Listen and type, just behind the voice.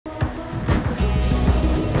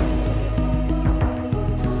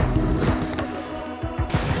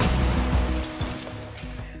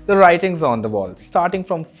The writing's on the wall. Starting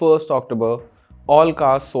from 1st October, all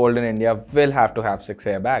cars sold in India will have to have 6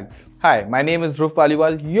 airbags. Hi, my name is Dhruv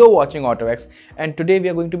Paliwal, you're watching AutoX, and today we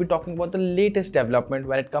are going to be talking about the latest development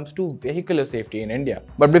when it comes to vehicular safety in India.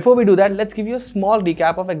 But before we do that, let's give you a small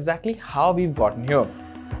recap of exactly how we've gotten here.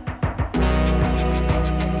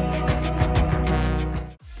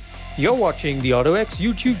 You're watching the AutoX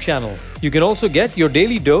YouTube channel. You can also get your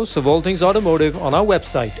daily dose of all things automotive on our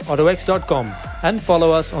website, autox.com, and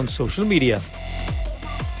follow us on social media.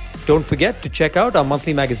 Don't forget to check out our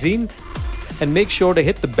monthly magazine and make sure to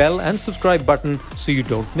hit the bell and subscribe button so you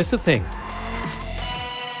don't miss a thing.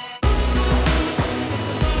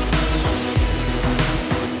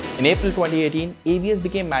 In April 2018, ABS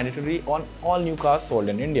became mandatory on all new cars sold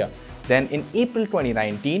in India. Then in April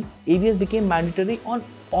 2019, ABS became mandatory on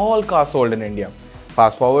all cars sold in India.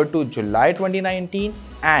 Fast forward to July 2019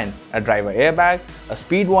 and a driver airbag, a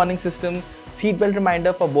speed warning system, seatbelt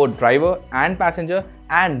reminder for both driver and passenger,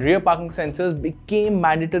 and rear parking sensors became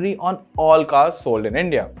mandatory on all cars sold in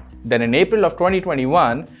India. Then in April of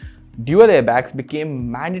 2021, dual airbags became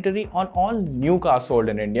mandatory on all new cars sold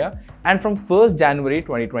in India, and from 1st January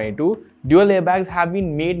 2022, dual airbags have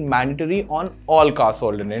been made mandatory on all cars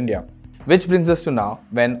sold in India. Which brings us to now,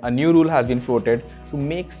 when a new rule has been floated to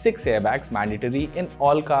make 6 airbags mandatory in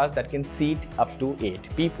all cars that can seat up to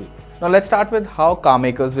 8 people. Now let's start with how car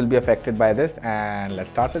makers will be affected by this, and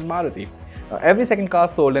let's start with Maruti. Now, every second car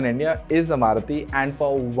sold in India is a Maruti, and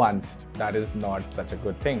for once, that is not such a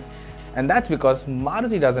good thing. And that's because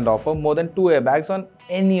Maruti doesn't offer more than 2 airbags on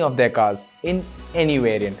any of their cars in any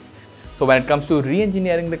variant. So when it comes to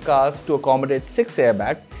re-engineering the cars to accommodate 6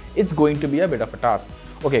 airbags, it's going to be a bit of a task.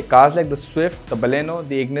 Okay, cars like the Swift, the Baleno,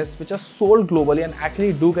 the Ignis, which are sold globally and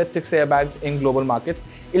actually do get 6 airbags in global markets,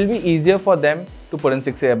 it'll be easier for them to put in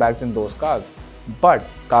 6 airbags in those cars. But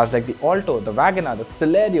cars like the Alto, the Wagoner, the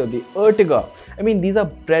Celerio, the Ertiga, these are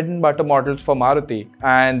bread and butter models for Maruti,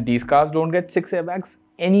 and these cars don't get 6 airbags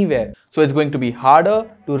anywhere. So it's going to be harder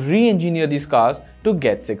to re-engineer these cars to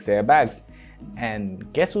get 6 airbags.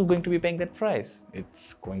 And guess who's going to be paying that price?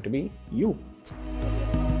 It's going to be you.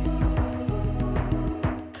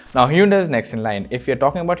 Now Hyundai is next in line. If you're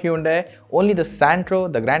talking about Hyundai, only the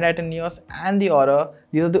Santro, the Grand i10 Neos and the Aura,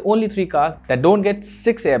 these are the only 3 cars that don't get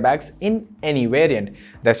 6 airbags in any variant.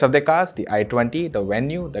 Rest of the cars, the i20, the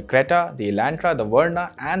Venue, the Creta, the Elantra, the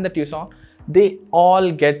Verna and the Tucson, they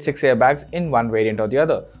all get 6 airbags in one variant or the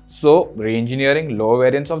other. So re-engineering lower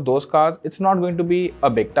variants of those cars, it's not going to be a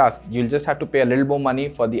big task. You'll just have to pay a little more money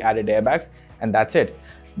for the added airbags and that's it.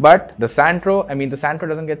 But the Santro, the Santro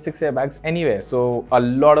doesn't get 6 airbags anyway. So a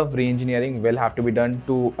lot of re-engineering will have to be done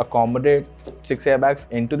to accommodate 6 airbags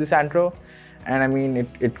into the Santro. And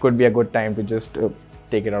it could be a good time to just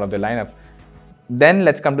take it out of the lineup. Then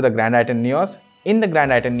let's come to the Grand i10 Neos. In the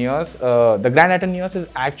Grand i10 Neos, the Grand i10 Neos is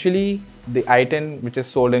actually the i10 which is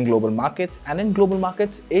sold in global markets, and in global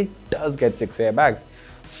markets it does get 6 airbags.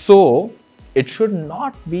 So it should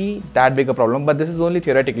not be that big a problem, but this is only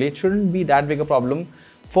theoretically. It shouldn't be that big a problem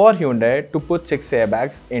for Hyundai to put 6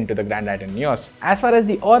 airbags into the Grand i10 Neos. As far as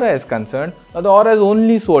the Aura is concerned, now the Aura is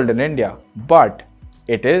only sold in India, but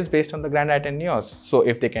it is based on the Grand i10 Neos. So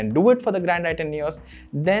if they can do it for the Grand i10 Neos,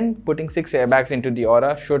 then putting 6 airbags into the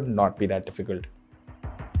Aura should not be that difficult.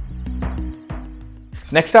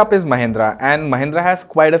 Next up is Mahindra, and Mahindra has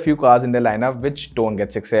quite a few cars in their lineup which don't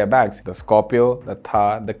get 6 airbags. The Scorpio, the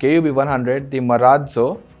Thar, the KUB 100, the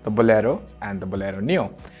Marazzo, the Bolero and the Bolero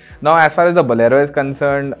Neo. Now as far as the Bolero is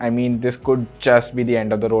concerned, this could just be the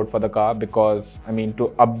end of the road for the car because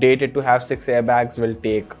to update it to have 6 airbags will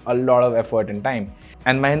take a lot of effort and time.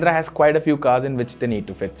 And Mahindra has quite a few cars in which they need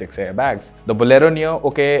to fit 6 airbags. The Bolero Neo,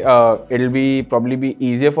 okay, it'll probably be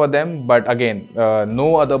easier for them, but again,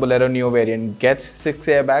 no other Bolero Neo variant gets 6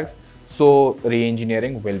 airbags, so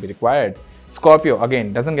re-engineering will be required. Scorpio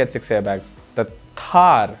again doesn't get 6 airbags. The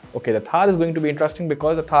Thar, okay, the Thar is going to be interesting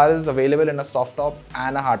because the Thar is available in a soft top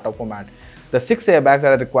and a hard top format. The 6 airbags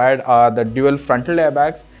that are required are the dual frontal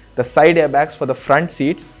airbags, the side airbags for the front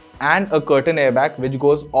seats, and a curtain airbag which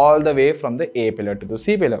goes all the way from the A pillar to the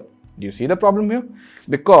C pillar. Do you see the problem here?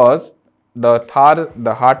 Because the Thar,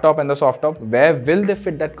 the hard top and the soft top, where will they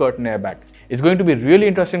fit that curtain airbag? It's going to be really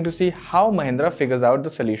interesting to see how Mahindra figures out the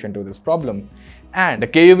solution to this problem. And the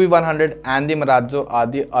KUB 100 and the Marazzo are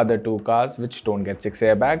the other 2 cars which don't get 6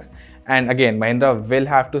 airbags. And again, Mahindra will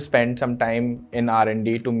have to spend some time in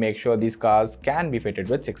R&D to make sure these cars can be fitted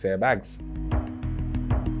with 6 airbags.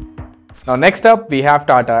 Now next up we have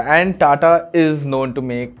Tata, and Tata is known to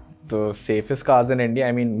make the safest cars in India.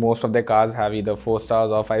 I mean, most of their cars have either 4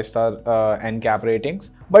 stars or 5-star NCAP ratings.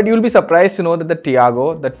 But you'll be surprised to know that the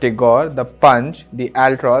Tiago, the Tigor, the Punch, the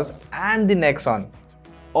Altroz and the Nexon,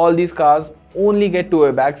 all these cars only get 2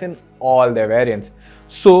 airbags in all their variants.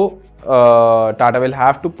 So Tata will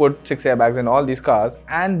have to put 6 airbags in all these cars,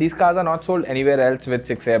 and these cars are not sold anywhere else with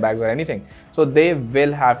 6 airbags or anything. So they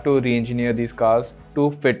will have to re-engineer these cars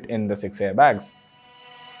to fit in the 6 airbags.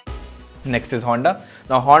 Next is Honda.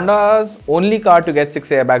 Now Honda's only car to get 6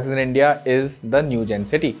 airbags in India is the new Gen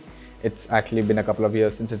City. It's actually been a couple of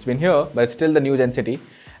years since it's been here, but it's still the new Gen City.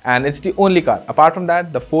 And it's the only car. Apart from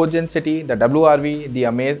that, the 4th Gen City, the WRV, the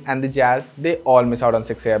Amaze and the Jazz, they all miss out on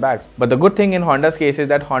 6 airbags. But the good thing in Honda's case is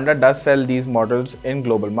that Honda does sell these models in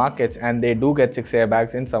global markets, and they do get 6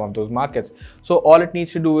 airbags in some of those markets. So all it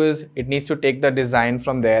needs to do is, it needs to take the design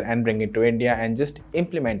from there and bring it to India and just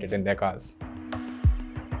implement it in their cars.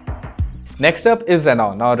 Next up is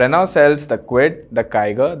Renault. Now Renault sells the Kwid, the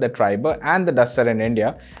Kiger, the Triber and the Duster in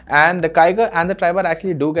India, and the Kiger and the Triber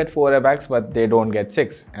actually do get 4 airbags, but they don't get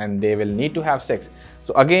 6, and they will need to have 6.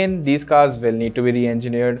 So again, these cars will need to be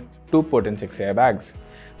re-engineered to put in 6 airbags.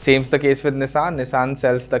 Same's the case with Nissan. Nissan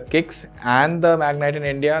sells the Kicks and the Magnite in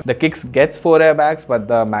India. The Kicks gets 4 airbags, but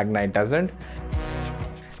the Magnite doesn't.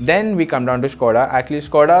 Then we come down to Skoda. Actually,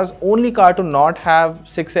 Skoda's only car to not have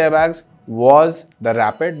 6 airbags was the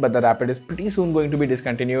Rapid, but the Rapid is pretty soon going to be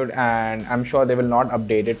discontinued, and I'm sure they will not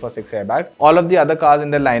update it for 6 airbags. All of the other cars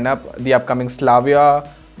in their lineup, the upcoming Slavia,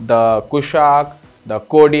 the Kushaq, the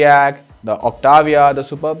Kodiaq, the Octavia, the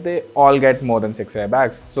Superb, they all get more than 6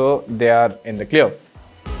 airbags, so they are in the clear.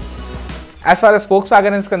 As far as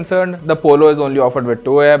Volkswagen is concerned, the Polo is only offered with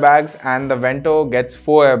 2 airbags, and the Vento gets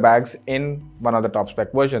 4 airbags in one of the top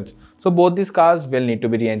spec versions. So both these cars will need to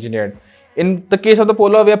be re-engineered. In the case of the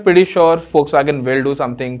Polo, we are pretty sure Volkswagen will do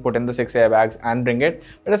something, put in the 6 airbags and bring it.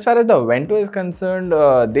 But as far as the Vento is concerned,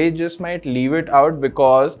 they just might leave it out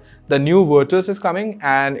because the new Virtus is coming,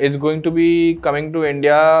 and it's going to be coming to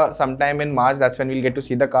India sometime in March. That's when we'll get to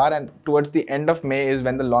see the car, and towards the end of May is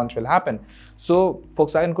when the launch will happen. So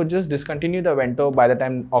Volkswagen could just discontinue the Vento by the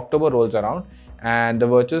time October rolls around, and the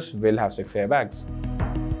Virtus will have 6 airbags.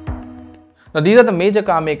 Now these are the major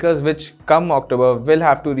car makers which come October will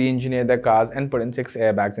have to re-engineer their cars and put in 6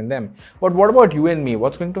 airbags in them. But what about you and me?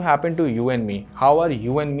 What's going to happen to you and me? How are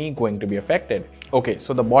you and me going to be affected? Okay,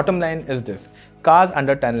 so the bottom line is this. Cars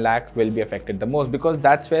under 10 lakh will be affected the most, because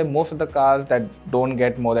that's where most of the cars that don't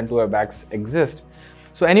get more than 2 airbags exist.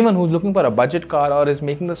 So anyone who's looking for a budget car or is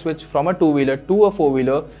making the switch from a 2-wheeler to a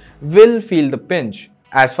 4-wheeler will feel the pinch.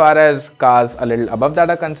 As far as cars a little above that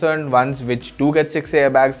are concerned, ones which do get 6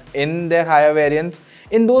 airbags in their higher variants,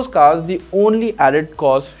 in those cars the only added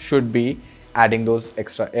cost should be adding those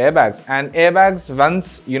extra airbags. And airbags,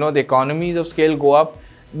 once the economies of scale go up,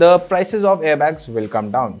 the prices of airbags will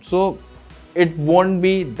come down. So it won't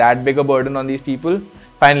be that big a burden on these people.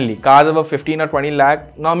 Finally, cars over 15 or 20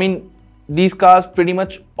 lakh. Now these cars pretty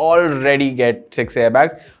much already get 6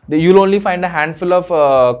 airbags. You'll only find a handful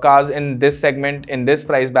of cars in this segment, in this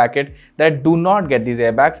price bracket, that do not get these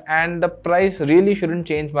airbags, and the price really shouldn't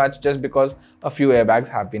change much just because a few airbags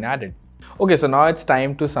have been added. Okay, so now it's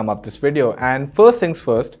time to sum up this video, and first things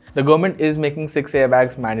first, the government is making 6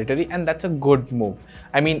 airbags mandatory, and that's a good move.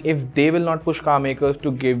 I mean, if they will not push car makers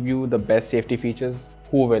to give you the best safety features,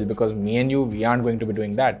 who will? Because me and you, we aren't going to be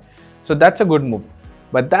doing that. So that's a good move.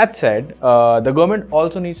 But that said, the government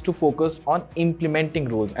also needs to focus on implementing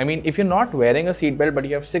rules. I mean, if you're not wearing a seatbelt but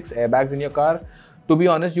you have 6 airbags in your car, to be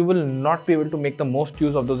honest, you will not be able to make the most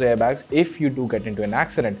use of those airbags if you do get into an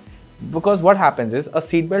accident. Because what happens is, a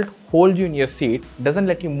seatbelt holds you in your seat, doesn't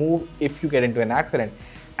let you move if you get into an accident.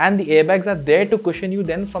 And the airbags are there to cushion you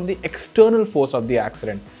then from the external force of the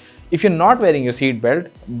accident. If you're not wearing your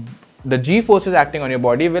seatbelt, the G-forces acting on your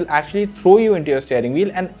body will actually throw you into your steering wheel,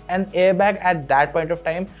 and an airbag at that point of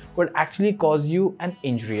time could actually cause you an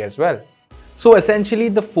injury as well. So essentially,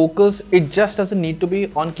 the focus, it just doesn't need to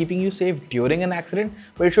be on keeping you safe during an accident,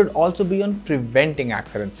 but it should also be on preventing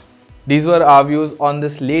accidents. These were our views on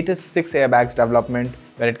this latest 6 airbags development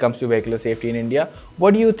when it comes to vehicular safety in India.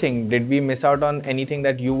 What do you think? Did we miss out on anything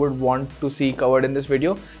that you would want to see covered in this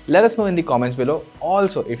video? Let us know in the comments below.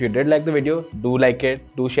 Also, if you did like the video, do like it,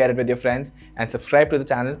 do share it with your friends, and subscribe to the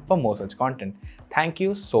channel for more such content. Thank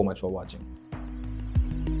you so much for watching.